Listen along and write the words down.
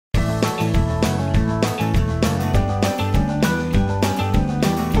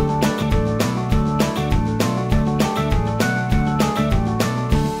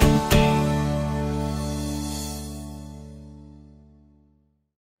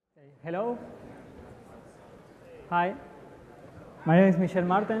Hello. Hi. My name is Michel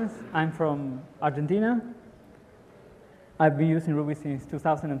Martens. I'm from Argentina. I've been using Ruby since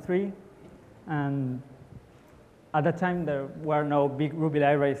 2003. And at that time, there were no big Ruby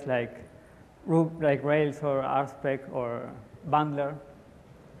libraries like Rails or RSpec or Bundler.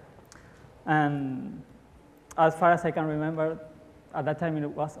 And as far as I can remember, at that time, it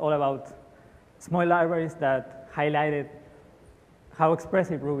was all about small libraries that highlighted how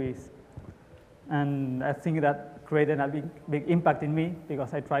expressive Ruby is. And I think that created a big impact in me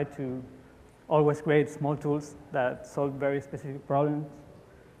because I tried to always create small tools that solve very specific problems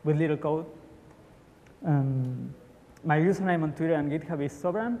with little code. My username on Twitter and GitHub is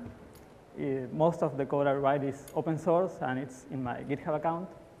Sobran. Most of the code I write is open source, and it's in my GitHub account.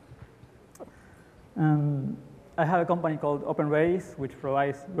 I have a company called OpenRedis, which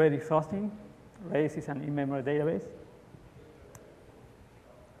provides Redis hosting. Redis is an in-memory database.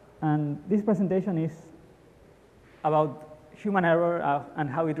 And this presentation is about human error and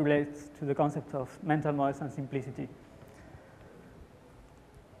how it relates to the concept of mental models and simplicity.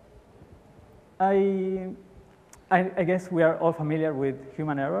 I guess we are all familiar with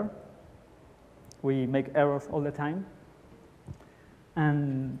human error. We make errors all the time.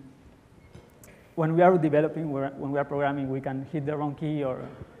 And when we are developing, when we are programming, we can hit the wrong key, or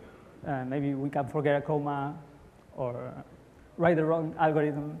maybe we can forget a comma, or write the wrong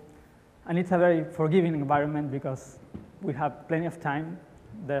algorithm. And it's a very forgiving environment because we have plenty of time.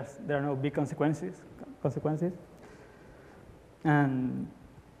 There are no big consequences. And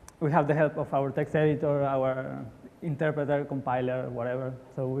we have the help of our text editor, our interpreter, compiler, whatever.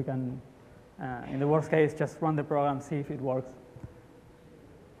 So we can, in the worst case, just run the program, see if it works.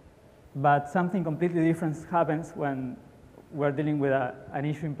 But something completely different happens when we're dealing with an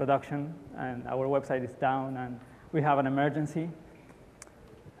issue in production and our website is down and we have an emergency.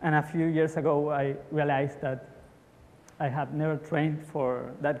 And a few years ago, I realized that I had never trained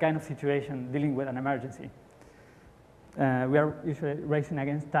for that kind of situation, dealing with an emergency. We are usually racing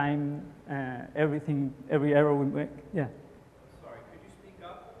against time, every error we make. Yeah. Sorry, could you speak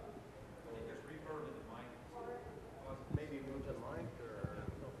up? I think there's reverb in the mic. Maybe move the mic or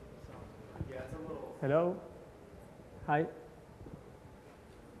something. Yeah, it's a little. Hello. Hi.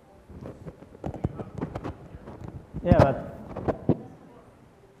 Yeah, but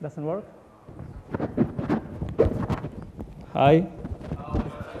doesn't work. Hi.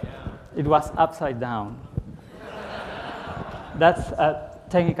 It was upside down. That's a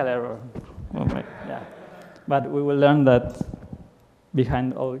technical error. Okay. Yeah. But we will learn that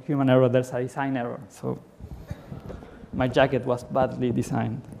behind all human error, there's a design error. So my jacket was badly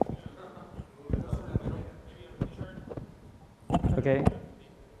designed. Okay.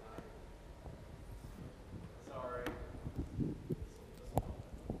 Sorry.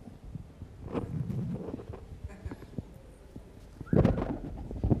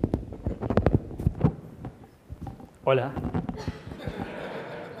 Hola.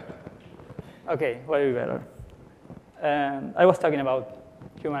 Okay, what will be better? I was talking about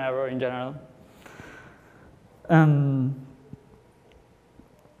human error in general.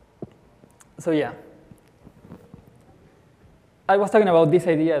 So yeah, I was talking about this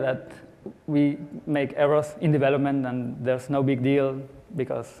idea that we make errors in development and there's no big deal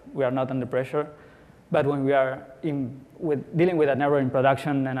because we are not under pressure. But when we are dealing with an error in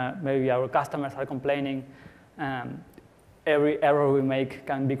production and maybe our customers are complaining, every error we make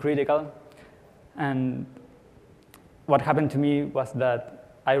can be critical. And what happened to me was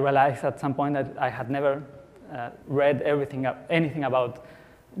that I realized at some point that I had never read anything about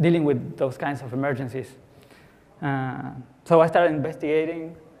dealing with those kinds of emergencies. So I started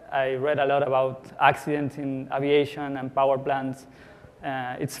investigating. I read a lot about accidents in aviation and power plants.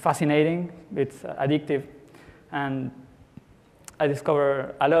 It's fascinating. It's addictive. And I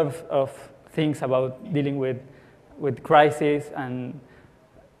discovered a lot of things about dealing with crisis, and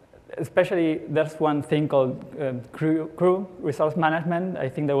especially there's one thing called crew resource management. I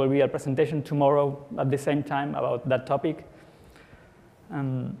think there will be a presentation tomorrow at the same time about that topic.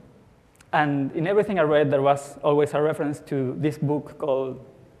 And in everything I read, there was always a reference to this book called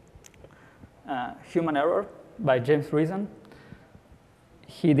Human Error by James Reason.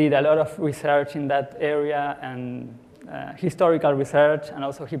 He did a lot of research in that area and historical research, and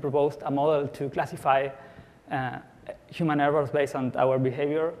also he proposed a model to classify human errors based on our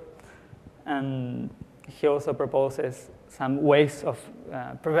behavior. And he also proposes some ways of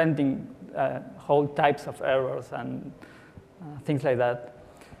preventing whole types of errors and things like that.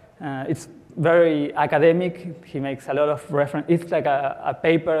 It's very academic. He makes a lot of reference. It's like a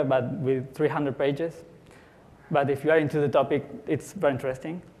paper, but with 300 pages. But if you are into the topic, it's very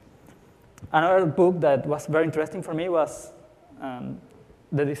interesting. Another book that was very interesting for me was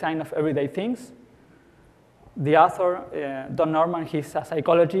The Design of Everyday Things. The author, Don Norman, he's a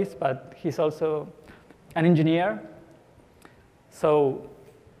psychologist, but he's also an engineer. So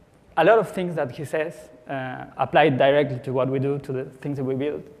a lot of things that he says apply directly to what we do, to the things that we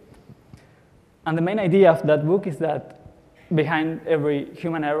build. And the main idea of that book is that behind every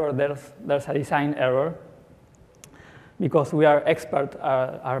human error, there's a design error. Because we are experts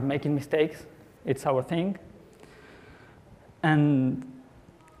are making mistakes. It's our thing. And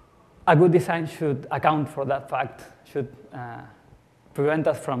a good design should account for that fact, should prevent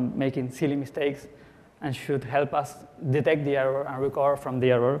us from making silly mistakes, and should help us detect the error and recover from the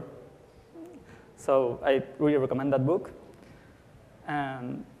error. So I really recommend that book.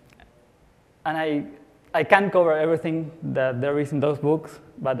 And I can't cover everything that there is in those books,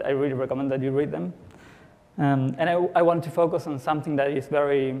 but I really recommend that you read them. And I want to focus on something that is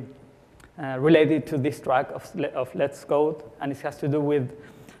very related to this track of Let's Code, and it has to do with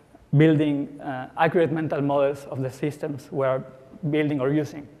building accurate mental models of the systems we're building or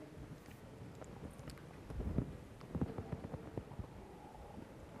using.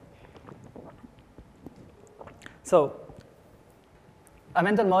 So a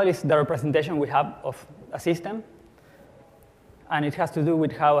mental model is the representation we have of a system, and it has to do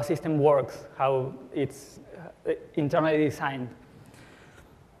with how a system works, how it's internally designed.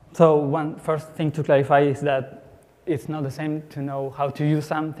 So one first thing to clarify is that it's not the same to know how to use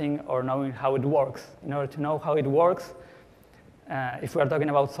something or knowing how it works. In order to know how it works, if we are talking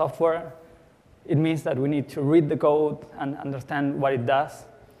about software, it means that we need to read the code and understand what it does.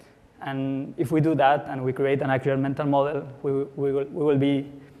 And if we do that and we create an accurate mental model, we will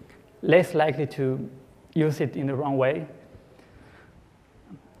be less likely to use it in the wrong way.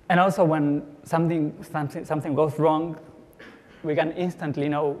 And also when something goes wrong, we can instantly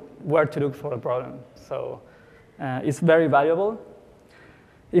know where to look for the problem. So it's very valuable.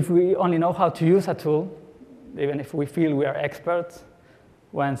 If we only know how to use a tool, even if we feel we are experts,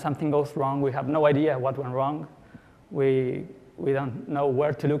 when something goes wrong, we have no idea what went wrong. We don't know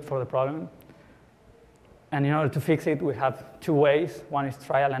where to look for the problem. And in order to fix it, we have two ways. One is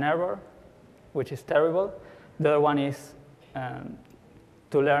trial and error, which is terrible. The other one is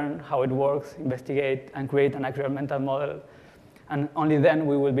to learn how it works, investigate, and create an accurate mental model. And only then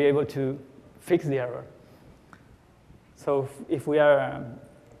we will be able to fix the error. So if we are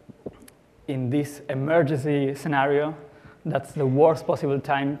in this emergency scenario, that's the worst possible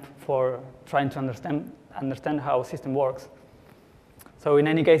time for trying to understand how a system works. So in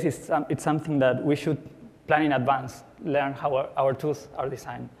any case, it's something that we should plan in advance, learn how our tools are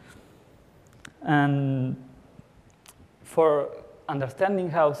designed. And for understanding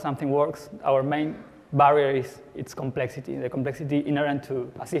how something works, our main barrier is its complexity, the complexity inherent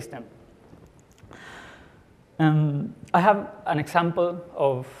to a system. I have an example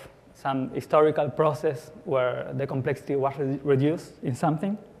of some historical process where the complexity was reduced in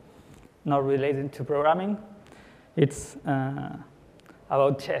something, not related to programming. It's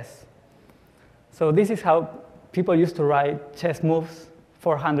about chess. So this is how people used to write chess moves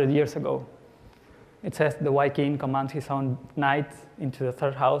 400 years ago. It says the white king commands his own knight into the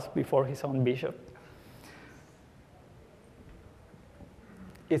third house before his own bishop.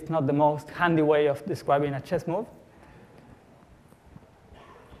 It's not the most handy way of describing a chess move.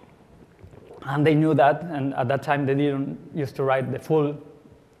 And they knew that, and at that time they didn't used to write the full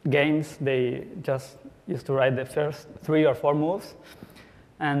games. They just used to write the first 3 or 4 moves.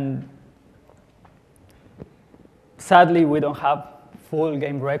 And sadly, we don't have full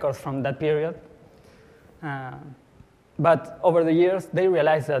game records from that period. But over the years, they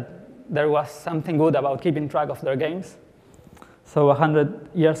realized that there was something good about keeping track of their games. So 100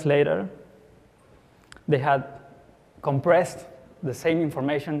 years later, they had compressed the same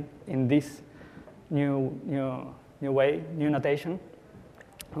information in this new way, new notation.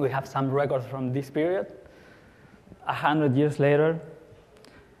 We have some records from this period. 100 years later,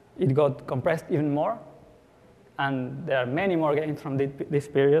 it got compressed even more, and there are many more games from this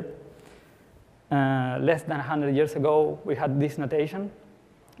period. Less than 100 years ago, we had this notation.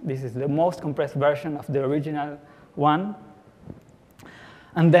 This is the most compressed version of the original one.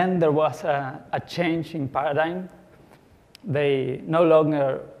 And then there was a change in paradigm. They no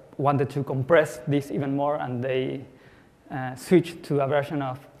longer wanted to compress this even more, and they switched to a version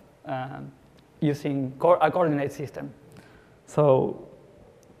of using a coordinate system. So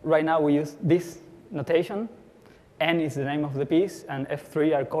right now we use this notation. N is the name of the piece, and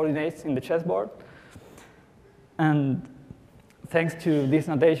F3 are coordinates in the chessboard. And thanks to this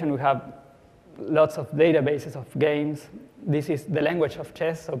notation, we have lots of databases of games. This is the language of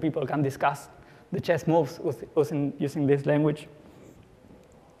chess, so people can discuss the chess moves using this language.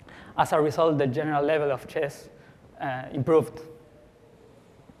 As a result, the general level of chess improved.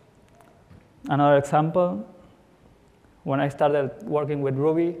 Another example, when I started working with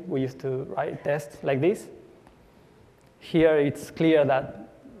Ruby, we used to write tests like this. Here it's clear that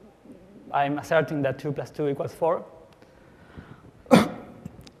I'm asserting that 2 + 2 = 4.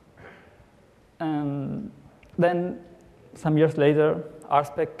 And then some years later,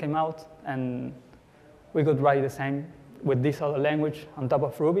 RSpec came out, and we could write the same with this other language on top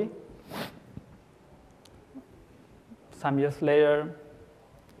of Ruby. Some years later,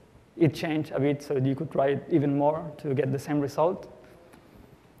 it changed a bit, so you could write even more to get the same result.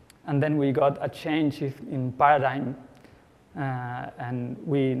 And then we got a change in paradigm, and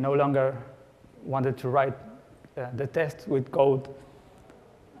we no longer wanted to write the test with code,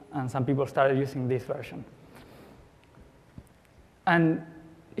 and some people started using this version. And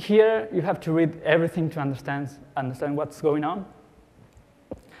here you have to read everything to understand what's going on.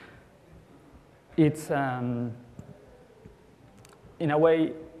 It's, in a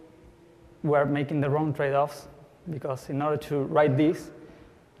way, we're making the wrong trade-offs, because in order to write this,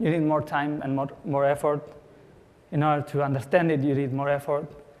 you need more time and more effort. In order to understand it, you need more effort.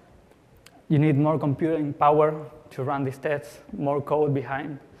 You need more computing power to run these tests, more code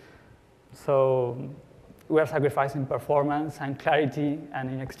behind. So we are sacrificing performance and clarity, and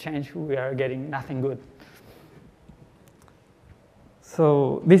in exchange, we are getting nothing good.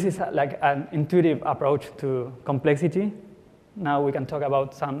 So this is like an intuitive approach to complexity. Now we can talk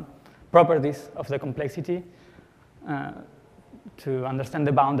about some properties of the complexity to understand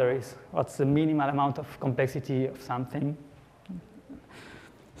the boundaries. What's the minimal amount of complexity of something?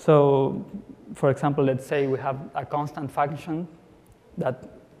 So, for example, let's say we have a constant function that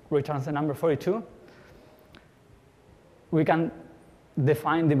returns the number 42. We can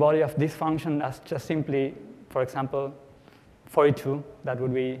define the body of this function as just simply, for example, 42. That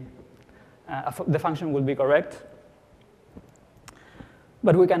would be, the function would be correct.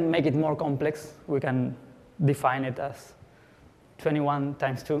 But we can make it more complex. We can define it as 21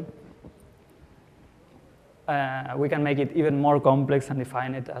 times 2. We can make it even more complex and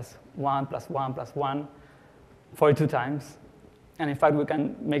define it as 1 + 1 + 1, 42 times. And in fact, we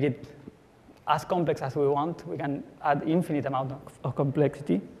can make it as complex as we want. We can add infinite amount of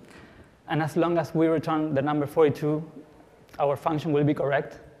complexity. And as long as we return the number 42, our function will be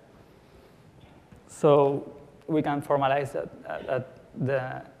correct. So we can formalize that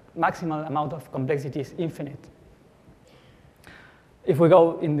the maximal amount of complexity is infinite. If we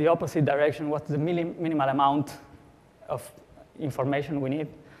go in the opposite direction, what's the minimal amount of information we need?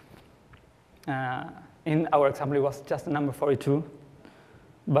 In our example, it was just the number 42.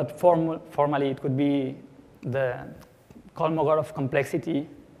 But formally, it could be the Kolmogorov complexity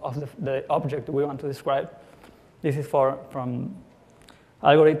of the object we want to describe. This is from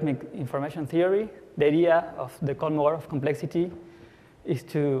algorithmic information theory. The idea of the Kolmogorov complexity is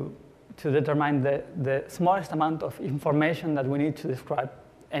to determine the smallest amount of information that we need to describe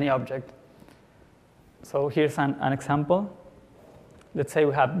any object. So here's an example. Let's say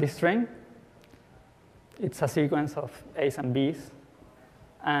we have this string. It's a sequence of A's and B's.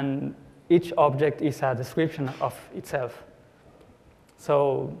 And each object is a description of itself.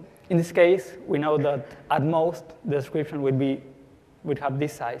 So in this case, we know that at most, the description would have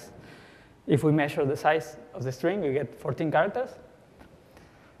this size. If we measure the size of the string, we get 14 characters.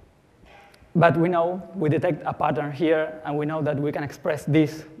 But we detect a pattern here, and we know that we can express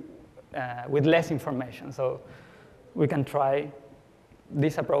this with less information. So we can try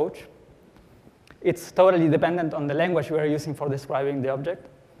this approach. It's totally dependent on the language we are using for describing the object.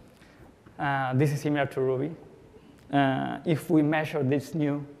 This is similar to Ruby. If we measure this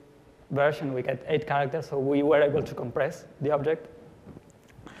new version, we get 8 characters, so we were able to compress the object.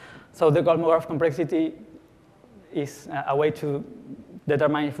 So the Kolmogorov complexity is a way to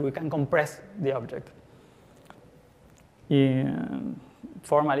determine if we can compress the object.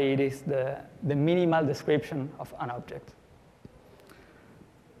 Formally, it is the minimal description of an object.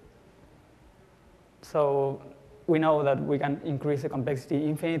 So we know that we can increase the complexity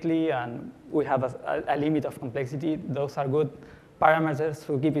infinitely, and we have a limit of complexity. Those are good parameters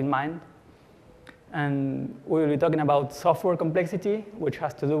to keep in mind. And we will be talking about software complexity, which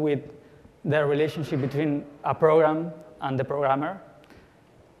has to do with the relationship between a program and the programmer.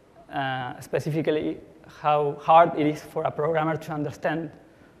 Specifically, how hard it is for a programmer to understand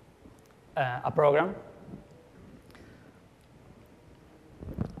a program.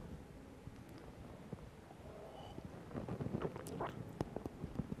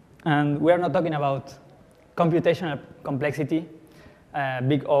 And we are not talking about computational complexity,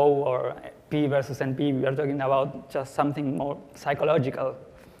 big O or P versus NP. We are talking about just something more psychological,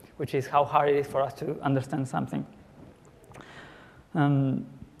 which is how hard it is for us to understand something.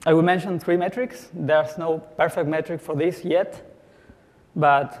 I will mention 3 metrics. There's no perfect metric for this yet,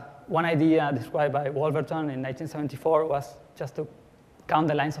 but one idea described by Wolverton in 1974 was just to count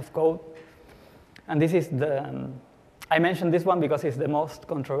the lines of code. And this is the, I mentioned this one because it's the most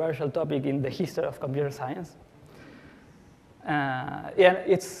controversial topic in the history of computer science. Yeah,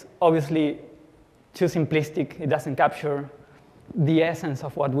 it's obviously too simplistic. It doesn't capture the essence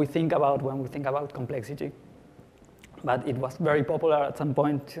of what we think about when we think about complexity. But it was very popular at some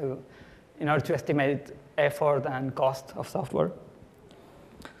point in order to estimate effort and cost of software.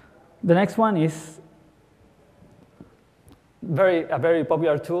 The next one is a very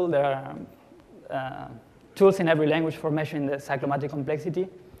popular tool. There are tools in every language for measuring the cyclomatic complexity.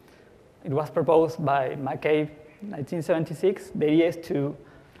 It was proposed by McCabe in 1976. The idea is to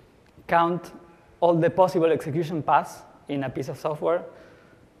count all the possible execution paths in a piece of software.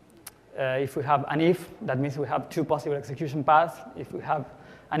 If we have an if, that means we have 2 possible execution paths. If we have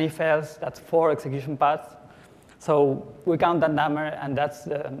an if-else, that's 4 execution paths. So we count that number, and that's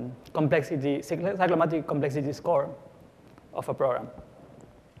the complexity, cyclomatic complexity score of a program.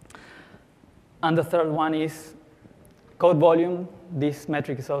 And the third one is code volume. This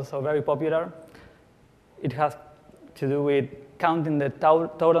metric is also very popular. It has to do with counting the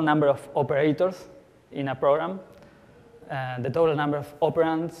total number of operators in a program, the total number of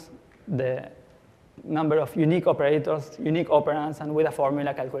operands, the number of unique operators, unique operands, and with a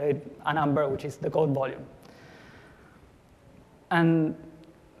formula calculate a number, which is the code volume. And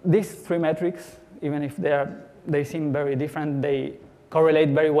these 3 metrics, even if they seem very different, they correlate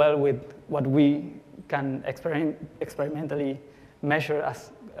very well with what we can experimentally measure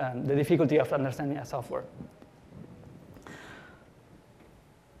as the difficulty of understanding a software.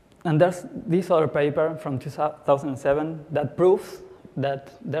 And there's this other paper from 2007 that proves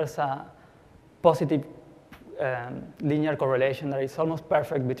that there's a positive linear correlation that is almost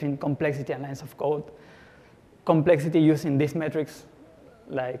perfect between complexity and lines of code. Complexity using these metrics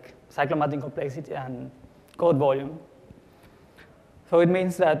like cyclomatic complexity and code volume. So it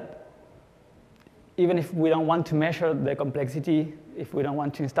means that even if we don't want to measure the complexity, if we don't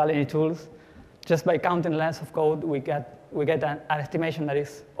want to install any tools, just by counting the lines of code, we get an estimation that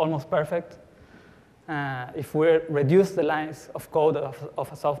is almost perfect. If we reduce the lines of code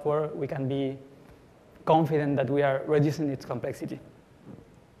of a software, we can be confident that we are reducing its complexity.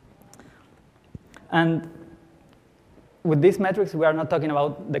 And with these metrics, we are not talking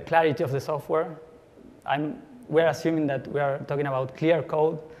about the clarity of the software. We're assuming that we are talking about clear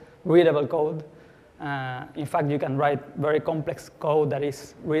code, readable code. In fact, you can write very complex code that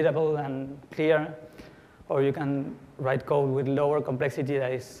is readable and clear, or you can write code with lower complexity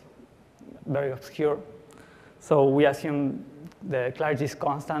that is very obscure. So we assume the clarity is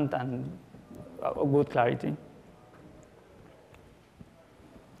constant and a good clarity.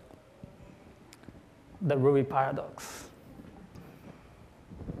 The Ruby paradox.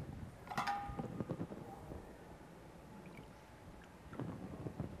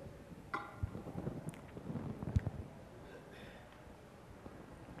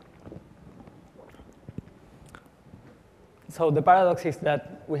 So the paradox is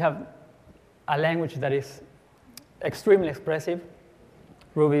that we have a language that is extremely expressive.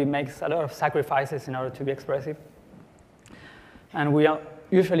 Ruby makes a lot of sacrifices in order to be expressive. And we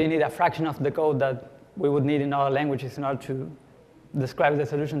usually need a fraction of the code that we would need in other languages in order to describe the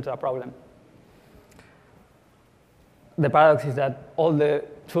solution to a problem. The paradox is that all the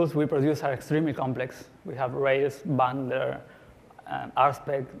tools we produce are extremely complex. We have Rails, Bundler,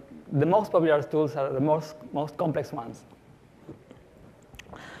 RSpec. The most popular tools are the most complex ones.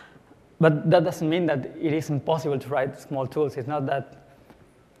 But that doesn't mean that it is impossible to write small tools. It's not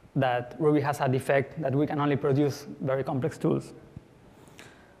that Ruby has a defect that we can only produce very complex tools.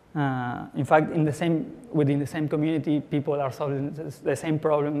 In fact, within the same community, people are solving the same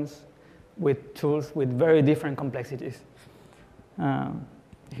problems with tools with very different complexities.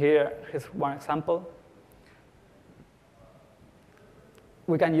 Here's one example.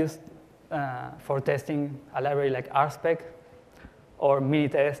 We can use, for testing, a library like RSpec, or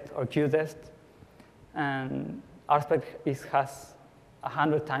Minitest, or Qtest. And RSpec has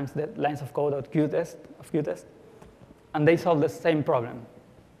 100 times the lines of code of Qtest, and they solve the same problem.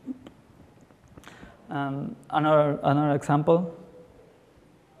 Another example.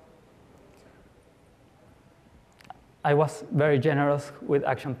 I was very generous with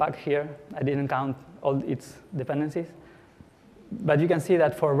ActionPack here. I didn't count all its dependencies. But you can see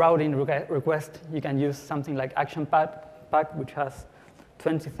that for routing request, you can use something like action pack, which has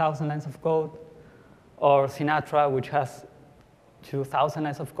 20,000 lines of code, or Sinatra, which has 2,000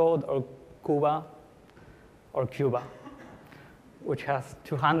 lines of code, or Cuba, which has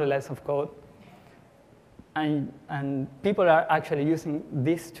 200 lines of code. And people are actually using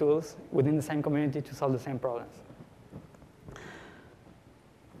these tools within the same community to solve the same problems.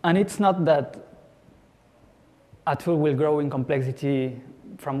 And it's not that a tool will grow in complexity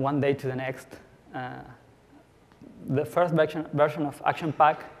from one day to the next. The first version of Action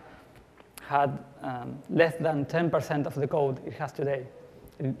Pack had less than 10% of the code it has today.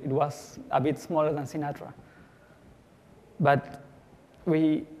 It was a bit smaller than Sinatra. But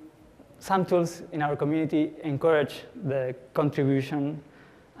some tools in our community encourage the contribution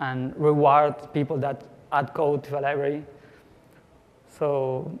and reward people that add code to a library.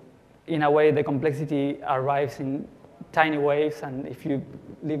 So in a way, the complexity arrives in tiny waves, and if you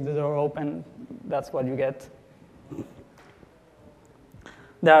leave the door open, that's what you get.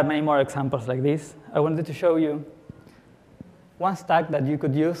 There are many more examples like this. I wanted to show you one stack that you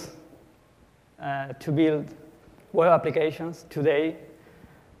could use to build web applications today.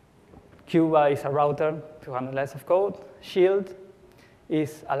 Cuba is a router, 200 lines of code. Shield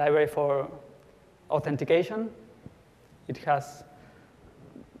is a library for authentication. It has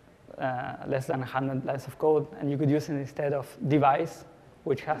less than 100 lines of code, and you could use it instead of Device,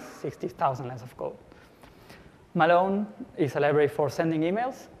 which has 60,000 lines of code. Malone is a library for sending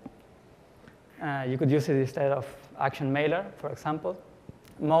emails. You could use it instead of Action Mailer, for example.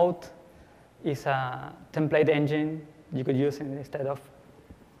 Mode is a template engine. You could use it instead of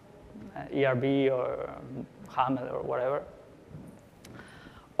ERB or Hamel or whatever.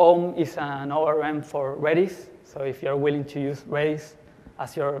 OM is an ORM for Redis. So if you're willing to use Redis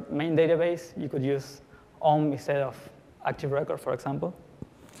as your main database, you could use OM instead of Active Record, for example.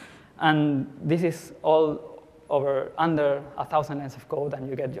 And this is all under 1,000 lines of code, and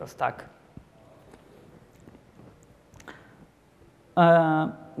you get your stack.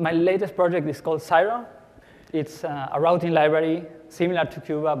 My latest project is called Syro. It's a routing library similar to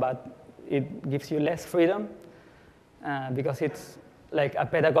Cuba, but it gives you less freedom because it's like a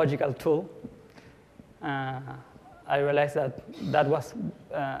pedagogical tool. I realized that that was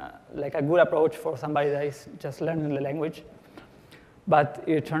like a good approach for somebody that is just learning the language. But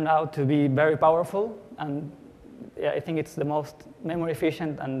it turned out to be very powerful, and yeah, I think it's the most memory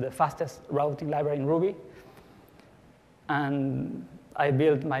efficient and the fastest routing library in Ruby. And I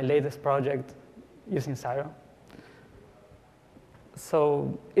built my latest project using Syro.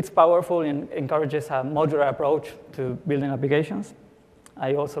 So it's powerful and encourages a modular approach to building applications.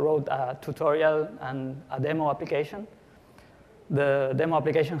 I also wrote a tutorial and a demo application. The demo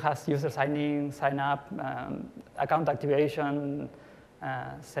application has user sign in, sign up, account activation,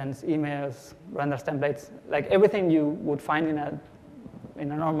 sends emails, renders templates, like everything you would find in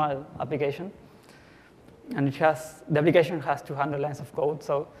a normal application. And the application has 200 lines of code,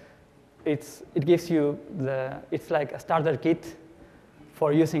 so it gives you it's like a starter kit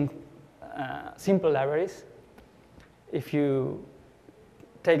for using simple libraries. If you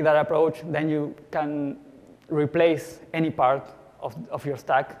take that approach, then you can replace any part of your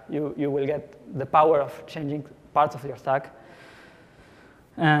stack. You will get the power of changing parts of your stack.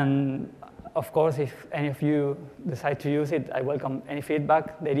 And of course, if any of you decide to use it, I welcome any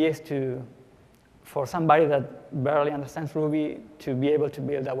feedback. The idea is for somebody that barely understands Ruby to be able to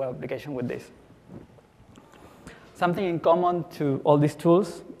build a web application with this. Something in common to all these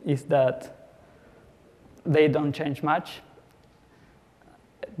tools is that they don't change much.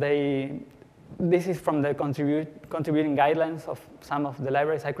 This is from the contributing guidelines of some of the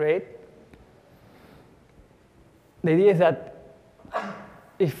libraries I create. The idea is that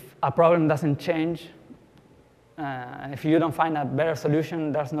if a problem doesn't change, and if you don't find a better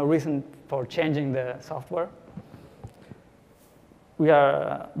solution, there's no reason for changing the software. We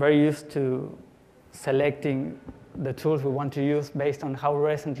are very used to selecting the tools we want to use based on how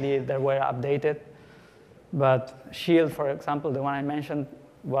recently they were updated. But Shield, for example, the one I mentioned,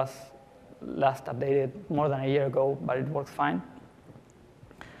 was last updated more than a year ago, but it works fine.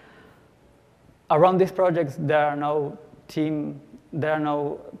 Around these projects, there are no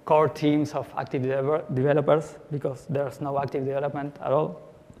core teams of active developers because there's no active development at all.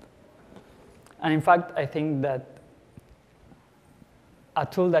 And in fact, I think that a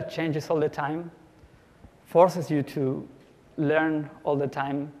tool that changes all the time forces you to learn all the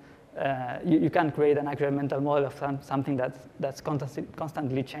time. You can't create an accurate mental model of something that's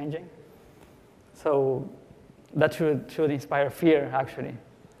constantly changing. So that should inspire fear, actually.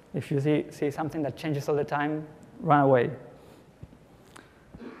 If you see something that changes all the time, run away.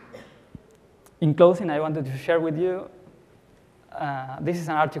 In closing, I wanted to share with you, this is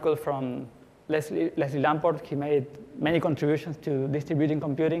an article from Leslie Lamport. He made many contributions to distributing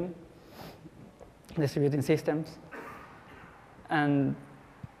computing, distributing systems. And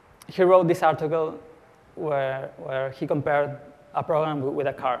he wrote this article where he compared a program with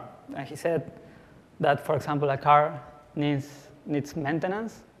a car. And he said that, for example, a car needs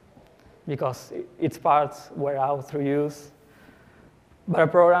maintenance because its parts wear out through use. But a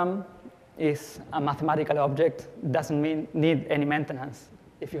program is a mathematical object, doesn't need any maintenance.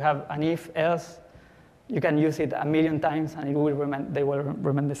 If you have an if-else, you can use it 1,000,000 times and they will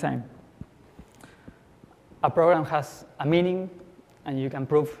remain the same. A program has a meaning, and you can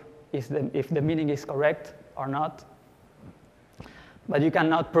prove if the meaning is correct or not. But you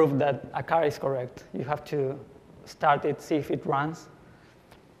cannot prove that a car is correct. You have to start it, see if it runs.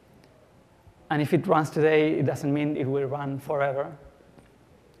 And if it runs today, it doesn't mean it will run forever.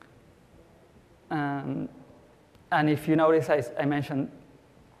 And if you notice, I mentioned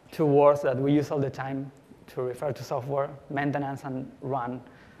two words that we use all the time to refer to software: maintenance and run.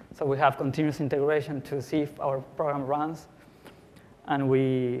 So we have continuous integration to see if our program runs, and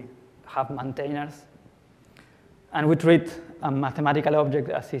we have maintainers. And we treat a mathematical object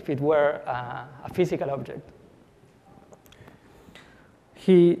as if it were a physical object.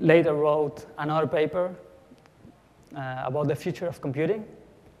 He later wrote another paper about the future of computing.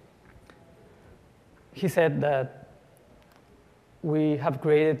 He said that we have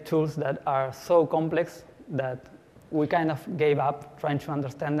created tools that are so complex that we kind of gave up trying to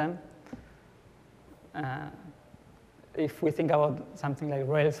understand them. If we think about something like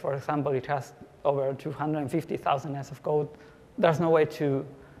Rails, for example, it has over 250,000 lines of code. There's no way to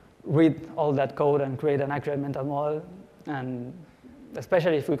read all that code and create an accurate mental model, and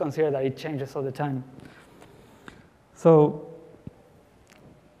especially if we consider that it changes all the time. So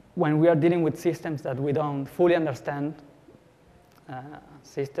when we are dealing with systems that we don't fully understand,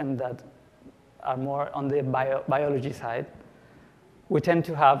 systems that are more on the biology side, we tend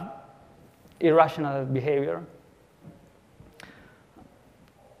to have irrational behavior.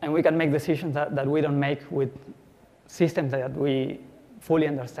 And we can make decisions that we don't make with systems that we fully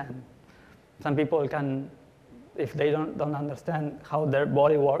understand. Some people can, if they don't understand how their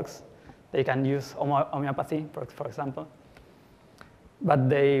body works, they can use homeopathy, for example. But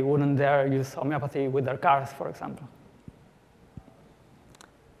they wouldn't dare use homeopathy with their cars, for example.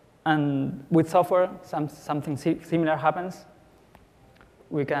 And with software, something similar happens.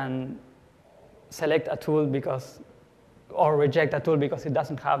 We can select a tool or reject a tool because it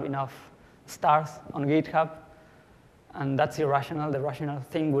doesn't have enough stars on GitHub, and that's irrational. The rational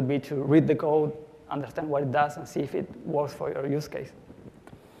thing would be to read the code, understand what it does, and see if it works for your use case.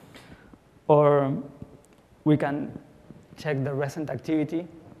 Or we can check the recent activity,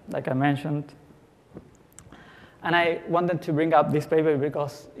 like I mentioned. And I wanted to bring up this paper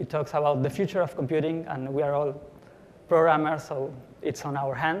because it talks about the future of computing, and we are all programmers, so it's on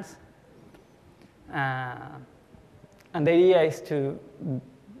our hands. And the idea is to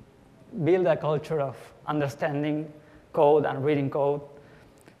build a culture of understanding code and reading code,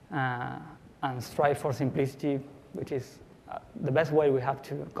 and strive for simplicity, which is the best way we have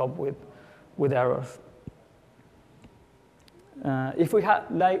to cope with errors. If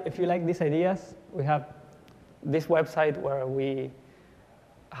you like these ideas, we have this website where we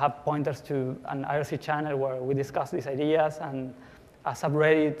have pointers to an IRC channel where we discuss these ideas, and a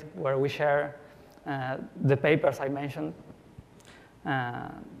subreddit where we share the papers I mentioned.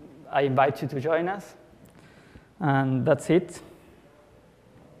 I invite you to join us. And that's it.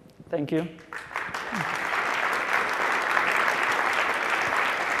 Thank you.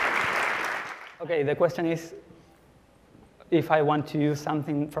 OK, the question is, if I want to use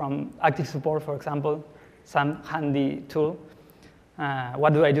something from active support, for example, some handy tool,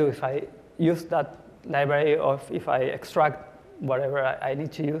 what do I do if I use that library, or if I extract whatever I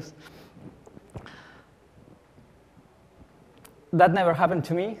need to use? That never happened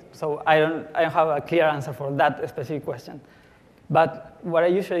to me, so I don't have a clear answer for that specific question. But what I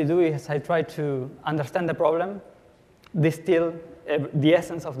usually do is I try to understand the problem, distill the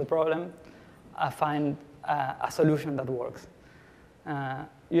essence of the problem, find a solution that works.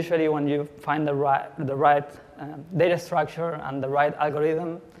 Usually when you find the right data structure and the right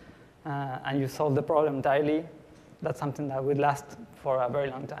algorithm, and you solve the problem entirely, that's something that would last for a very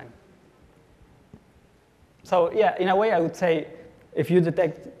long time. So yeah, in a way, I would say, if you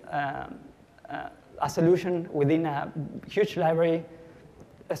detect a solution within a huge library,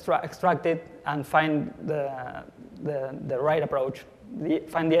 extract it and find the right approach,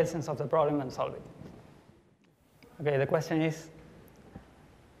 find the essence of the problem and solve it. Okay, the question is,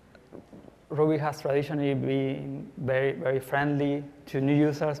 Ruby has traditionally been very, very friendly to new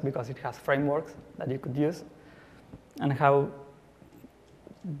users because it has frameworks that you could use. And how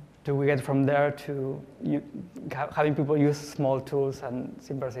do we get from there to having people use small tools and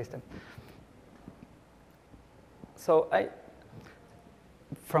simpler systems? So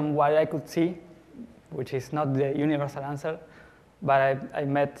from what I could see, which is not the universal answer, but I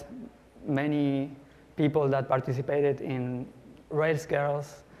met many people that participated in Rails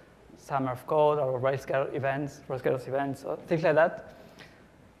Girls, Summer of Code, or Rails Girls events, or things like that.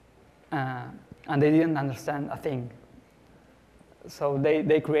 And they didn't understand a thing. So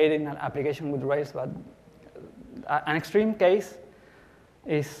they created an application with Rails, but an extreme case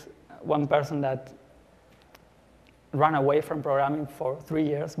is one person that ran away from programming for 3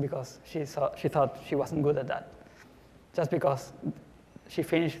 years because she thought she wasn't good at that. Just because she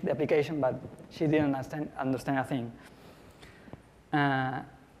finished the application, but she didn't understand a thing. And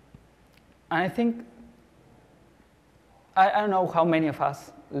I think, I don't know how many of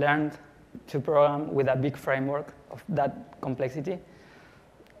us learned to program with a big framework of that complexity.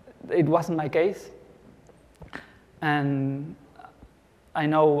 It wasn't my case. And I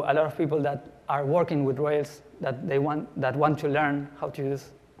know a lot of people that are working with Rails that want to learn how to use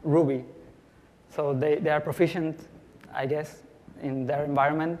Ruby. So they are proficient, I guess, in their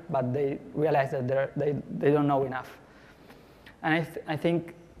environment, but they realize that they don't know enough. And I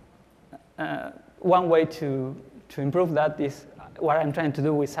think one way to improve that is what I'm trying to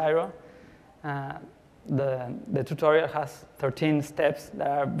do with Syro. The tutorial has 13 steps that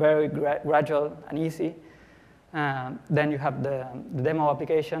are very gradual and easy. Then you have the demo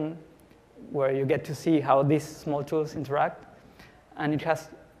application where you get to see how these small tools interact. And it has,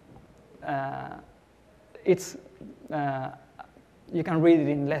 you can read it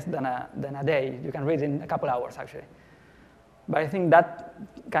in less than a day. You can read it in a couple hours, actually. But I think that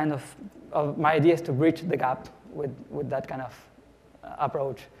kind of my idea is to bridge the gap with that kind of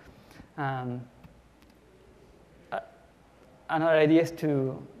approach. Another idea is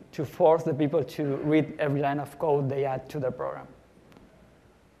to force the people to read every line of code they add to their program.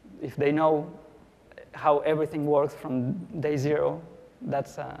 If they know how everything works from day zero,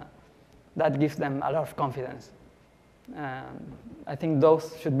 that gives them a lot of confidence. I think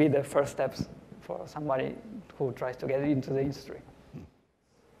those should be the first steps for somebody who tries to get into the industry.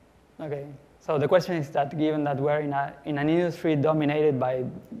 Okay, so the question is that given that we're in an industry dominated by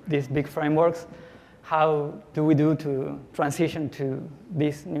these big frameworks, how do we do to transition to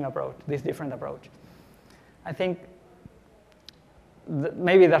this new approach, this different approach? I think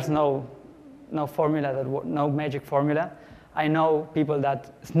maybe there's no formula, no magic formula. I know people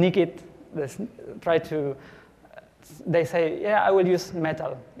that sneak it, they say, yeah, I will use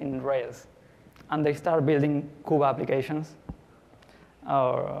Metal in Rails. And they start building Cuba applications,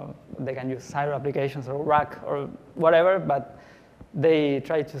 or they can use Syro applications or Rack or whatever, but they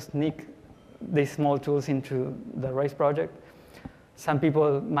try to sneak these small tools into the Rails project. Some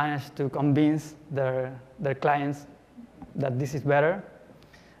people manage to convince their clients that this is better.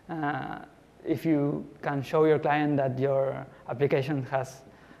 If you can show your client that your application has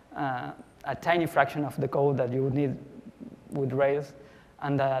a tiny fraction of the code that you would need with Rails,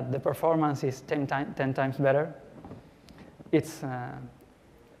 and that the performance is 10 times better, it's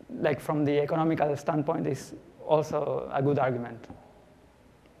like from the economical standpoint, is also a good argument.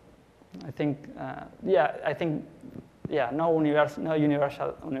 I think, no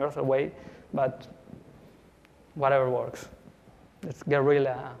universal way, but whatever works. It's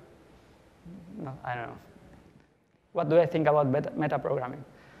guerrilla. No, I don't know. What do I think about metaprogramming?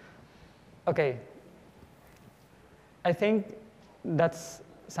 Okay. I think that's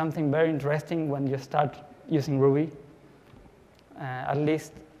something very interesting when you start using Ruby. At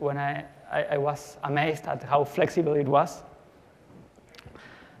least when I was amazed at how flexible it was.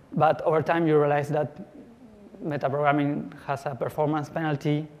 But over time, you realize that metaprogramming has a performance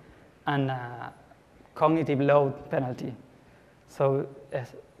penalty and a cognitive load penalty. So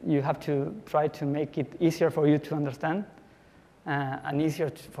you have to try to make it easier for you to understand and easier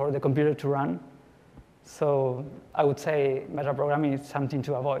for the computer to run. So I would say metaprogramming is something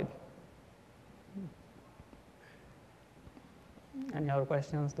to avoid. Any other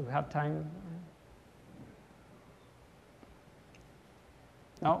questions? Do we have time?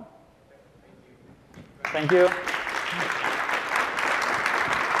 No? Thank you.